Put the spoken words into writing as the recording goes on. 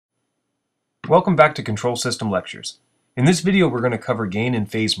Welcome back to Control System Lectures. In this video we're going to cover gain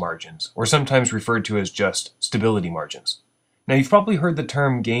and phase margins, or sometimes referred to as just stability margins. Now you've probably heard the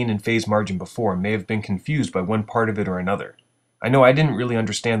term gain and phase margin before and may have been confused by one part of it or another. I know I didn't really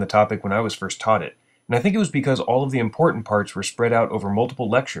understand the topic when I was first taught it, and I think it was because all of the important parts were spread out over multiple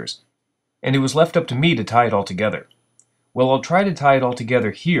lectures, and it was left up to me to tie it all together. Well, I'll try to tie it all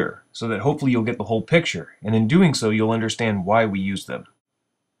together here, so that hopefully you'll get the whole picture, and in doing so you'll understand why we use them.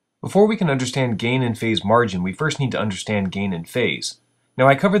 Before we can understand gain and phase margin, we first need to understand gain and phase. Now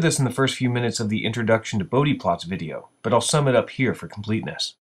I covered this in the first few minutes of the Introduction to Bode plots video, but I'll sum it up here for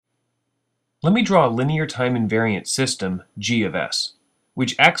completeness. Let me draw a linear time invariant system, G of S,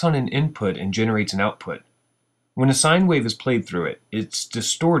 which acts on an input and generates an output. When a sine wave is played through it, it's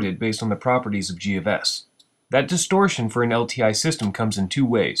distorted based on the properties of G of S. That distortion for an LTI system comes in two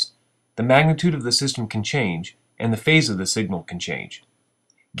ways. The magnitude of the system can change, and the phase of the signal can change.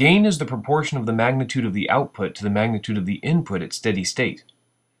 Gain is the proportion of the magnitude of the output to the magnitude of the input at steady state.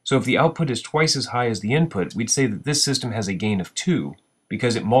 So if the output is twice as high as the input, we'd say that this system has a gain of 2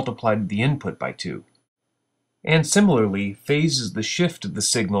 because it multiplied the input by 2. And similarly, phase is the shift of the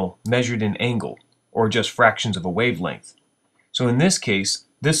signal measured in angle, or just fractions of a wavelength. So in this case,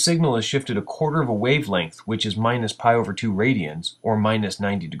 this signal is shifted a quarter of a wavelength, which is minus pi over 2 radians, or minus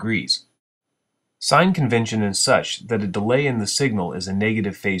 90 degrees. Sign convention is such that a delay in the signal is a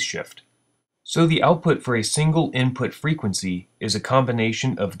negative phase shift. So the output for a single input frequency is a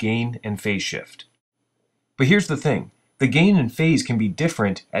combination of gain and phase shift. But here's the thing, the gain and phase can be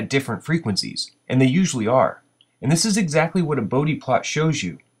different at different frequencies, and they usually are. And this is exactly what a Bode plot shows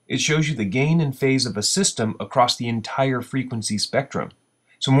you. It shows you the gain and phase of a system across the entire frequency spectrum.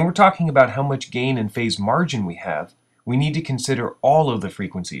 So when we're talking about how much gain and phase margin we have, we need to consider all of the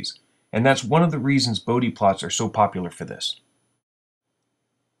frequencies. And that's one of the reasons Bode plots are so popular for this.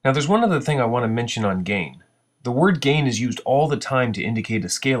 Now there's one other thing I want to mention on gain. The word gain is used all the time to indicate a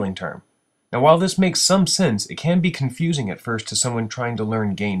scaling term. Now while this makes some sense, it can be confusing at first to someone trying to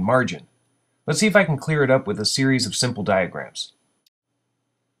learn gain margin. Let's see if I can clear it up with a series of simple diagrams.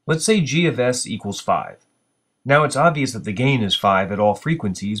 Let's say G of S equals 5. Now it's obvious that the gain is 5 at all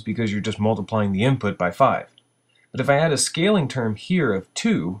frequencies because you're just multiplying the input by 5. But if I add a scaling term here of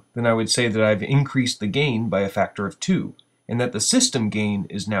 2, then I would say that I've increased the gain by a factor of 2, and that the system gain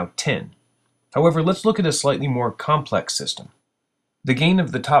is now 10. However, let's look at a slightly more complex system. The gain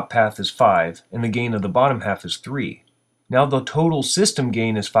of the top path is 5, and the gain of the bottom half is 3. Now the total system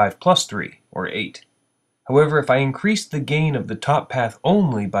gain is 5 plus 3, or 8. However, if I increase the gain of the top path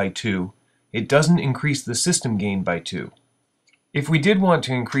only by 2, it doesn't increase the system gain by 2. If we did want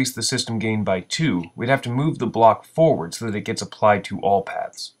to increase the system gain by 2, we'd have to move the block forward so that it gets applied to all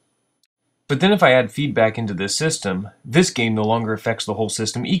paths. But then if I add feedback into this system, this gain no longer affects the whole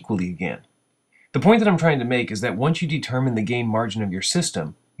system equally again. The point that I'm trying to make is that once you determine the gain margin of your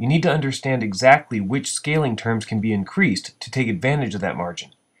system, you need to understand exactly which scaling terms can be increased to take advantage of that margin.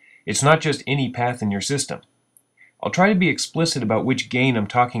 It's not just any path in your system. I'll try to be explicit about which gain I'm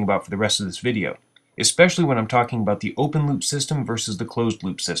talking about for the rest of this video, especially when I'm talking about the open loop system versus the closed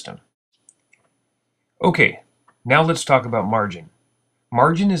loop system. Okay, now let's talk about margin.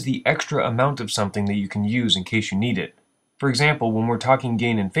 Margin is the extra amount of something that you can use in case you need it. For example, when we're talking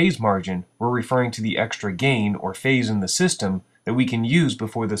gain and phase margin, we're referring to the extra gain or phase in the system that we can use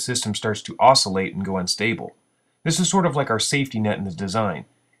before the system starts to oscillate and go unstable. This is sort of like our safety net in the design,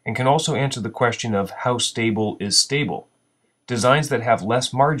 and can also answer the question of how stable is stable. Designs that have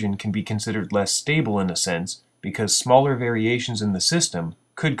less margin can be considered less stable in a sense because smaller variations in the system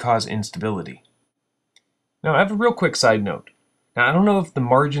could cause instability. Now I have a real quick side note. Now I don't know if the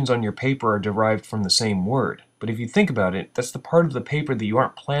margins on your paper are derived from the same word, but if you think about it, that's the part of the paper that you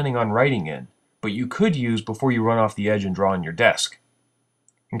aren't planning on writing in, but you could use before you run off the edge and draw on your desk.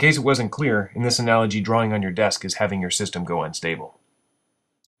 In case it wasn't clear, in this analogy, drawing on your desk is having your system go unstable.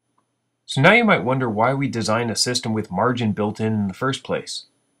 So now you might wonder why we design a system with margin built in the first place.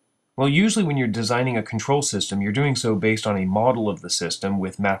 Well, usually when you're designing a control system, you're doing so based on a model of the system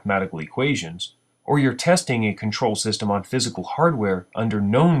with mathematical equations, or you're testing a control system on physical hardware under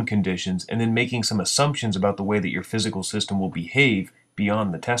known conditions and then making some assumptions about the way that your physical system will behave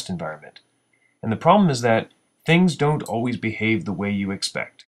beyond the test environment. And the problem is that things don't always behave the way you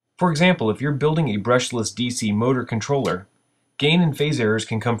expect. For example, if you're building a brushless DC motor controller, gain and phase errors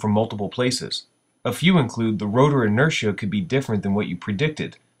can come from multiple places. A few include the rotor inertia could be different than what you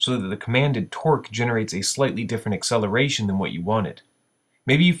predicted, so that the commanded torque generates a slightly different acceleration than what you wanted.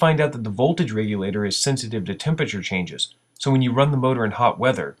 Maybe you find out that the voltage regulator is sensitive to temperature changes, so when you run the motor in hot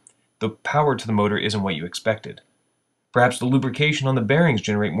weather, the power to the motor isn't what you expected. Perhaps the lubrication on the bearings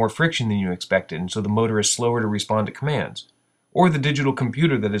generate more friction than you expected, and so the motor is slower to respond to commands. Or the digital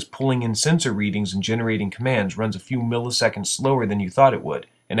computer that is pulling in sensor readings and generating commands runs a few milliseconds slower than you thought it would,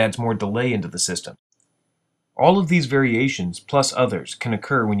 and adds more delay into the system. All of these variations, plus others, can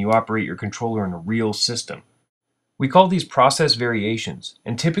occur when you operate your controller in a real system. We call these process variations,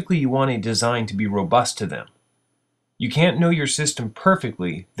 and typically you want a design to be robust to them. You can't know your system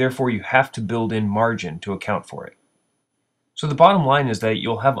perfectly, therefore you have to build in margin to account for it. So the bottom line is that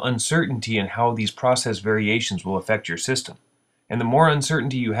you'll have uncertainty in how these process variations will affect your system. And the more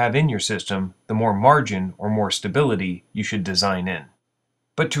uncertainty you have in your system, the more margin or more stability you should design in.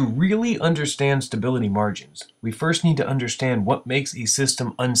 But to really understand stability margins, we first need to understand what makes a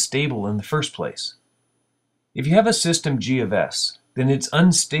system unstable in the first place. If you have a system G of S, then it's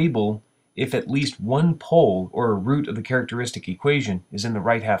unstable if at least one pole or a root of the characteristic equation is in the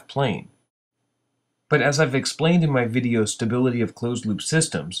right half plane. But as I've explained in my video Stability of Closed-Loop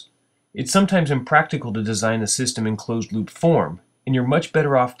Systems, it's sometimes impractical to design a system in closed-loop form, and you're much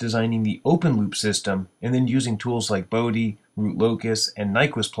better off designing the open-loop system and then using tools like bode, root locus, and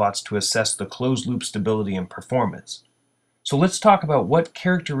Nyquist plots to assess the closed-loop stability and performance. So let's talk about what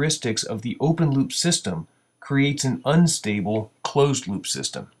characteristics of the open-loop system creates an unstable closed-loop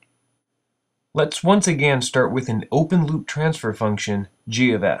system. Let's once again start with an open-loop transfer function,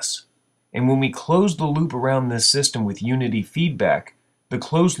 G of S. And when we close the loop around this system with unity feedback, the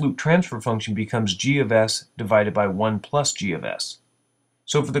closed-loop transfer function becomes G of S divided by 1 plus G of S.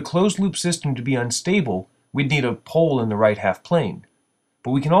 So for the closed-loop system to be unstable, we'd need a pole in the right half plane.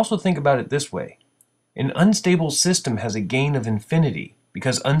 But we can also think about it this way. An unstable system has a gain of infinity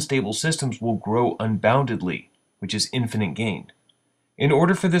because unstable systems will grow unboundedly, which is infinite gain. In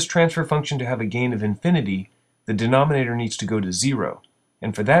order for this transfer function to have a gain of infinity, the denominator needs to go to 0.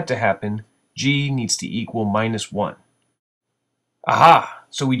 And for that to happen, G needs to equal -1. Aha!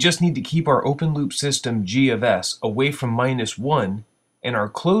 So we just need to keep our open loop system G of S away from -1, and our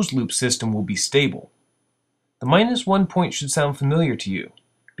closed loop system will be stable. The -1 point should sound familiar to you,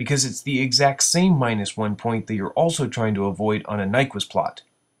 because it's the exact same -1 point that you're also trying to avoid on a Nyquist plot.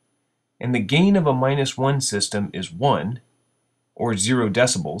 And the gain of a -1 system is 1, or 0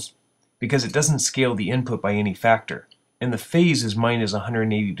 decibels, because it doesn't scale the input by any factor. And the phase is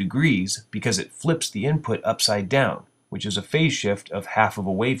 -180 degrees because it flips the input upside down, which is a phase shift of half of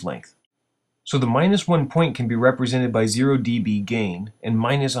a wavelength. So the -1 point can be represented by 0 dB gain and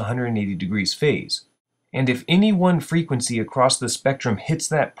 -180 degrees phase. And if any one frequency across the spectrum hits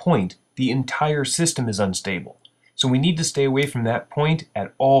that point, the entire system is unstable. So we need to stay away from that point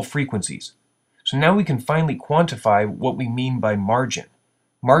at all frequencies. So now we can finally quantify what we mean by margin.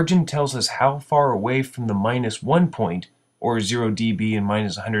 Margin tells us how far away from the -1 point, or 0 dB and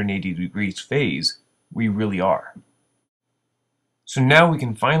 -180 degrees phase, we really are. So now we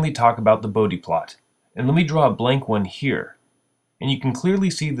can finally talk about the bode plot. And let me draw a blank one here. And you can clearly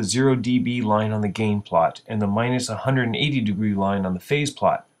see the 0 dB line on the gain plot and the -180 degree line on the phase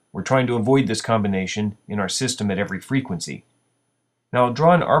plot. We're trying to avoid this combination in our system at every frequency. Now I'll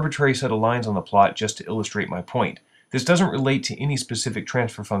draw an arbitrary set of lines on the plot just to illustrate my point. This doesn't relate to any specific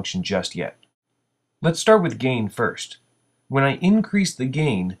transfer function just yet. Let's start with gain first. When I increase the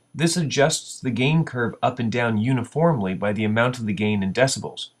gain, this adjusts the gain curve up and down uniformly by the amount of the gain in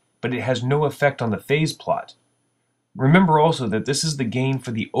decibels, but it has no effect on the phase plot. Remember also that this is the gain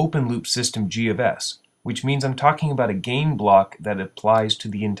for the open loop system G of S, which means I'm talking about a gain block that applies to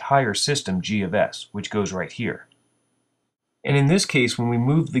the entire system G of S, which goes right here. And in this case, when we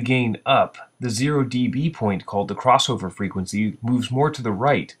move the gain up, the 0 dB point, called the crossover frequency, moves more to the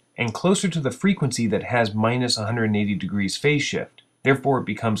right and closer to the frequency that has -180 degrees phase shift. Therefore, it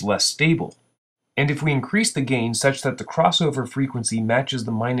becomes less stable. And if we increase the gain such that the crossover frequency matches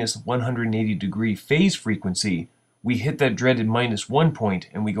the -180 degree phase frequency, we hit that dreaded -1 point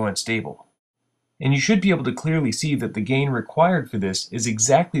and we go unstable. And you should be able to clearly see that the gain required for this is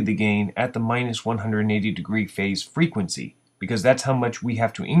exactly the gain at the -180 degree phase frequency, because that's how much we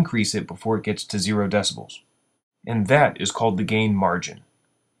have to increase it before it gets to 0 decibels. And that is called the gain margin.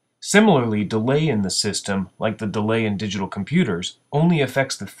 Similarly, delay in the system, like the delay in digital computers, only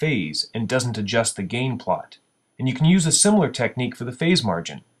affects the phase and doesn't adjust the gain plot. And you can use a similar technique for the phase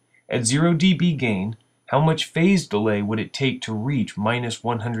margin. At 0 dB gain, how much phase delay would it take to reach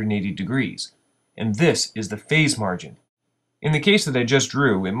 -180 degrees? And this is the phase margin. In the case that I just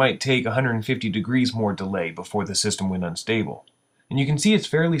drew, it might take 150 degrees more delay before the system went unstable. And you can see it's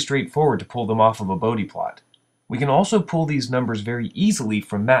fairly straightforward to pull them off of a bode plot. We can also pull these numbers very easily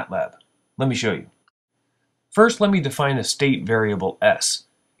from MATLAB. Let me show you. First, let me define a state variable S.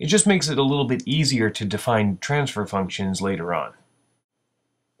 It just makes it a little bit easier to define transfer functions later on.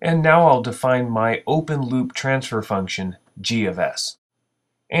 And now I'll define my open loop transfer function, g of s.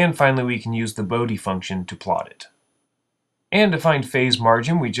 And finally we can use the bode function to plot it. And to find phase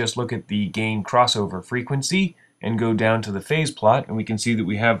margin, we just look at the gain crossover frequency and go down to the phase plot, and we can see that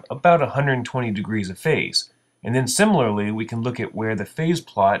we have about 120 degrees of phase. And then similarly, we can look at where the phase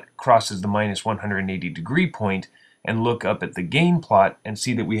plot crosses the minus 180 degree point and look up at the gain plot and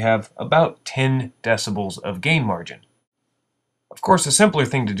see that we have about 10 decibels of gain margin. Of course, a simpler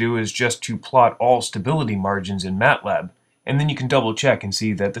thing to do is just to plot all stability margins in MATLAB, and then you can double check and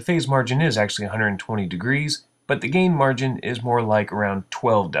see that the phase margin is actually 120 degrees, but the gain margin is more like around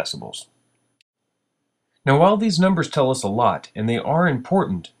 12 decibels. Now, while these numbers tell us a lot, and they are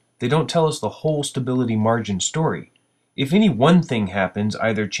important, they don't tell us the whole stability margin story. If any one thing happens,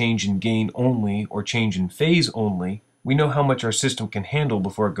 either change in gain only or change in phase only, we know how much our system can handle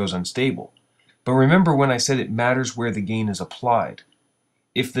before it goes unstable. But remember when I said it matters where the gain is applied.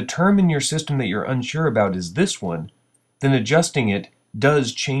 If the term in your system that you're unsure about is this one, then adjusting it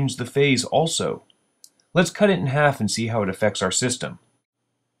does change the phase also. Let's cut it in half and see how it affects our system.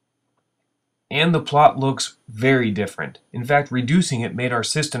 And the plot looks very different. In fact, reducing it made our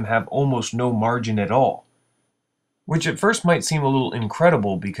system have almost no margin at all. Which at first might seem a little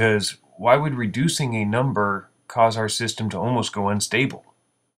incredible, because why would reducing a number cause our system to almost go unstable?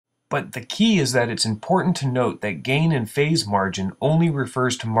 But the key is that it's important to note that gain and phase margin only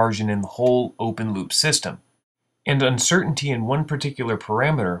refers to margin in the whole open loop system. And uncertainty in one particular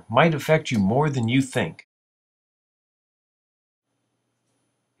parameter might affect you more than you think.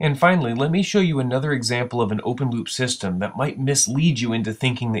 And finally, let me show you another example of an open loop system that might mislead you into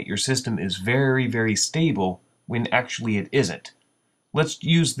thinking that your system is very, very stable when actually it isn't. Let's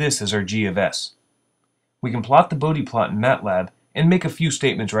use this as our g of s. We can plot the bode plot in MATLAB and make a few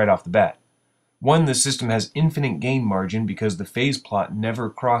statements right off the bat. One, the system has infinite gain margin because the phase plot never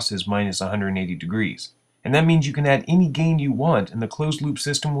crosses minus 180 degrees. And that means you can add any gain you want and the closed loop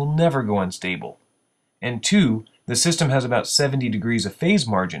system will never go unstable. And two, the system has about 70 degrees of phase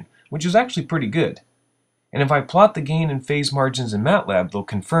margin, which is actually pretty good. And if I plot the gain and phase margins in MATLAB, they'll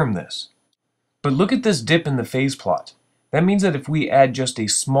confirm this. But look at this dip in the phase plot. That means that if we add just a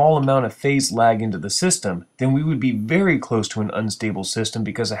small amount of phase lag into the system, then we would be very close to an unstable system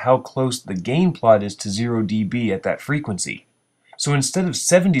because of how close the gain plot is to 0 dB at that frequency. So instead of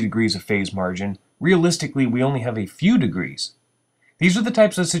 70 degrees of phase margin, realistically we only have a few degrees. These are the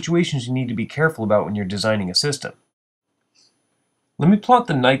types of situations you need to be careful about when you're designing a system. Let me plot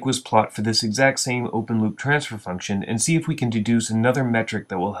the Nyquist plot for this exact same open loop transfer function and see if we can deduce another metric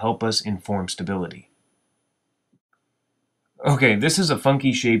that will help us inform stability. Okay, this is a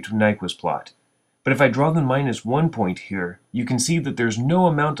funky shaped Nyquist plot. But if I draw the -1 point here, you can see that there's no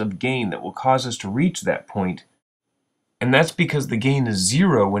amount of gain that will cause us to reach that point, and that's because the gain is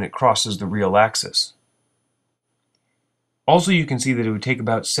 0 when it crosses the real axis. Also, you can see that it would take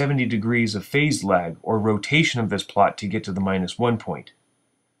about 70 degrees of phase lag, or rotation of this plot, to get to the -1 point.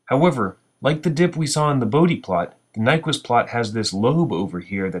 However, like the dip we saw in the bode plot, the Nyquist plot has this lobe over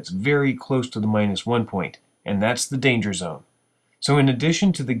here that's very close to the -1 point, and that's the danger zone. So in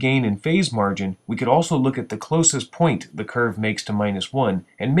addition to the gain and phase margin, we could also look at the closest point the curve makes to -1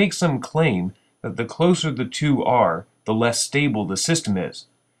 and make some claim that the closer the two are, the less stable the system is.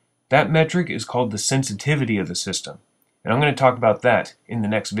 That metric is called the sensitivity of the system. And I'm going to talk about that in the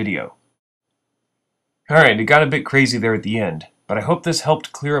next video. Alright, it got a bit crazy there at the end, but I hope this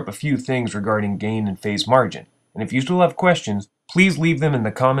helped clear up a few things regarding gain and phase margin. And if you still have questions, please leave them in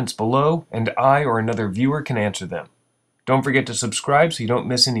the comments below, and I or another viewer can answer them. Don't forget to subscribe so you don't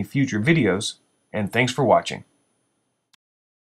miss any future videos, and thanks for watching.